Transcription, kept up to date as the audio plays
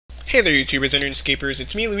Hey there YouTubers and runescapers,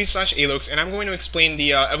 it's me Louie / Eiloux, and I'm going to explain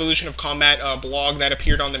the Evolution of Combat blog that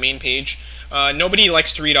appeared on the main page. Nobody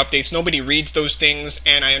likes to read updates, nobody reads those things,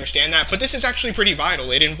 and I understand that, but this is actually pretty vital.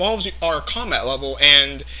 It involves our combat level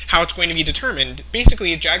and how it's going to be determined.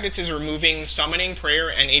 Basically, Jagex is removing summoning, prayer,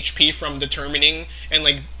 and HP from determining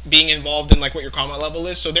and being involved in what your combat level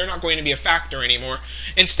is, so they're not going to be a factor anymore.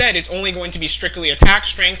 Instead, it's only going to be strictly attack,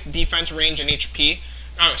 strength, defense, range, and HP.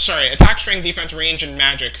 Attack, strength, defense, range, and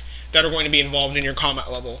magic that are going to be involved in your combat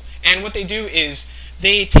level. And what they do is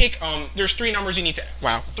they take there's three numbers you need to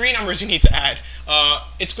add.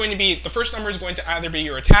 It's going to be, the first number is going to either be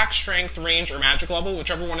your attack, strength, range, or magic level,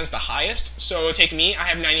 whichever one is the highest. So take me, I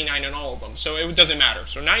have 99 in all of them, so it doesn't matter.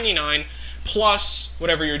 So 99 plus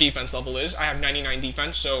whatever your defense level is. I have 99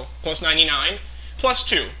 defense, so plus 99 plus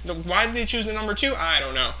 2. Why did they choose the number 2? I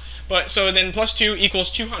don't know. But so then plus 2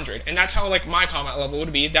 equals 200, and that's how my combat level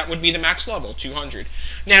would be. That would be the max level, 200.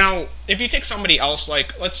 Now, if you take somebody else,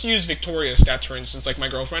 let's use Victoria's stats for instance, my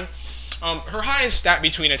girlfriend. Her highest stat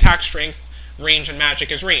between attack, strength, range, and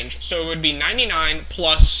magic is range. So it would be 99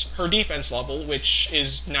 plus her defense level, which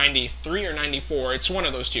is 93 or 94. It's one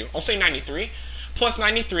of those two. I'll say 93 plus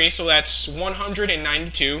 93, so that's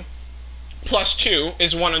 192. Plus 2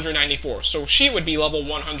 is 194. So she would be level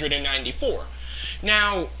 194.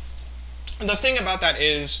 Now, the thing about that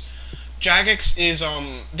is, Jagex is,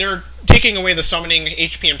 they're taking away the summoning,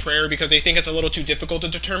 HP, and prayer because they think it's a little too difficult to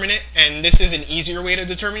determine it, and this is an easier way to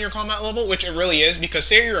determine your combat level, which it really is, because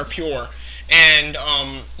say you're a pure, and,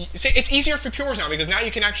 say it's easier for pures now, because now you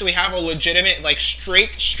can actually have a legitimate,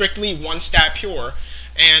 strictly one-stat pure,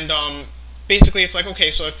 and, basically it's okay,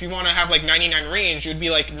 so if you want to have 99 range, you'd be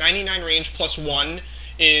 99 range plus 1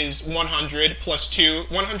 is 100 plus 2,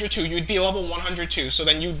 102, you'd be level 102, so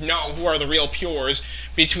then you'd know who are the real pures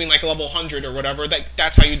between level 100 or whatever.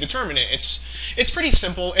 That's how you determine it. It's pretty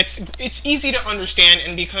simple, it's easy to understand,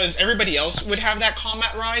 and because everybody else would have that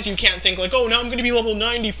combat rise, you can't think oh, now I'm going to be level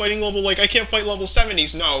 90 fighting level, I can't fight level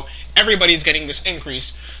 70s. No, everybody's getting this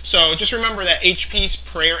increase. So just remember that HP's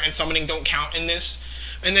prayer and summoning don't count in this.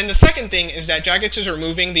 And then the second thing is that Jagex is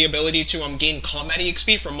removing the ability to gain combat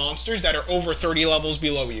EXP from monsters that are over 30 levels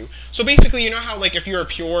below you. So basically, you know how if you're a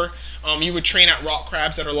pure, you would train at rock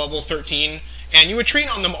crabs that are level 13, and you would train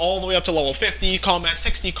on them all the way up to level 50, combat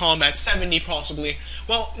 60, combat 70 possibly.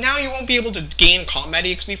 Well, now you won't be able to gain combat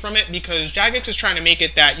EXP from it because Jagex is trying to make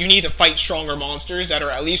it that you need to fight stronger monsters that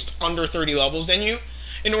are at least under 30 levels than you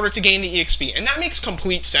in order to gain the EXP. And that makes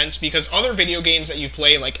complete sense because other video games that you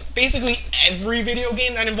play, basically every video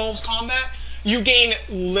game that involves combat, you gain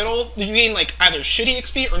either shitty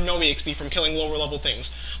XP or no EXP from killing lower level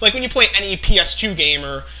things. When you play any PS2 game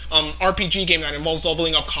or RPG game that involves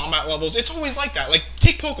leveling up combat levels, it's always like that.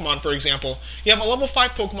 Take Pokemon for example. You have a level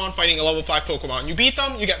 5 Pokemon fighting a level 5 Pokemon. You beat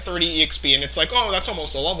them, you get 30 EXP, and it's oh, that's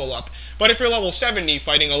almost a level up. But if you're level 70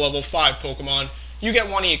 fighting a level 5 Pokemon, you get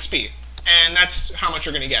 1 EXP. And that's how much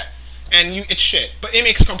you're going to get. And it's shit. But it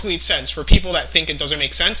makes complete sense. For people that think it doesn't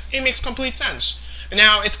make sense, it makes complete sense.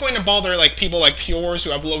 Now, it's going to bother people like Pures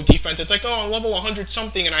who have low defense. It's oh, I'm level 100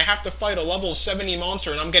 something and I have to fight a level 70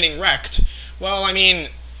 monster and I'm getting wrecked. Well, I mean,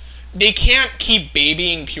 they can't keep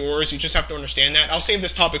babying Pures, you just have to understand that. I'll save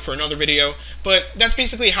this topic for another video, but that's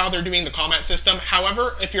basically how they're doing the combat system.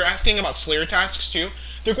 However, if you're asking about Slayer tasks too,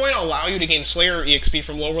 they're going to allow you to gain Slayer EXP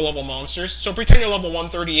from lower level monsters. So pretend you're level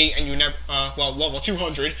 138 and you never, level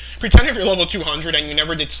 200. Pretend if you're level 200 and you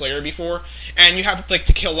never did Slayer before, and you have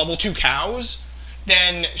to kill level 2 cows,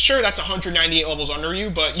 then sure, that's 198 levels under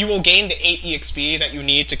you, but you will gain the 8 EXP that you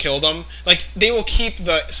need to kill them. They will keep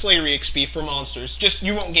the Slayer EXP for monsters, just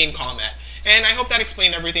you won't gain combat. And I hope that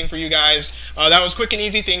explained everything for you guys. That was a quick and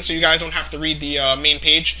easy thing, so you guys don't have to read the main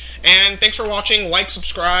page. And thanks for watching. Like,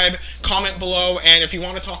 subscribe, comment below, and if you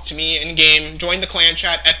want to talk to me in-game, join the clan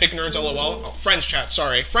chat, Epic Nerds LOL. Oh, friends chat,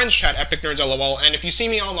 sorry. Friends chat, Epic Nerds LOL. And if you see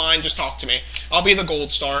me online, just talk to me. I'll be the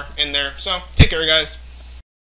gold star in there. So, take care, guys.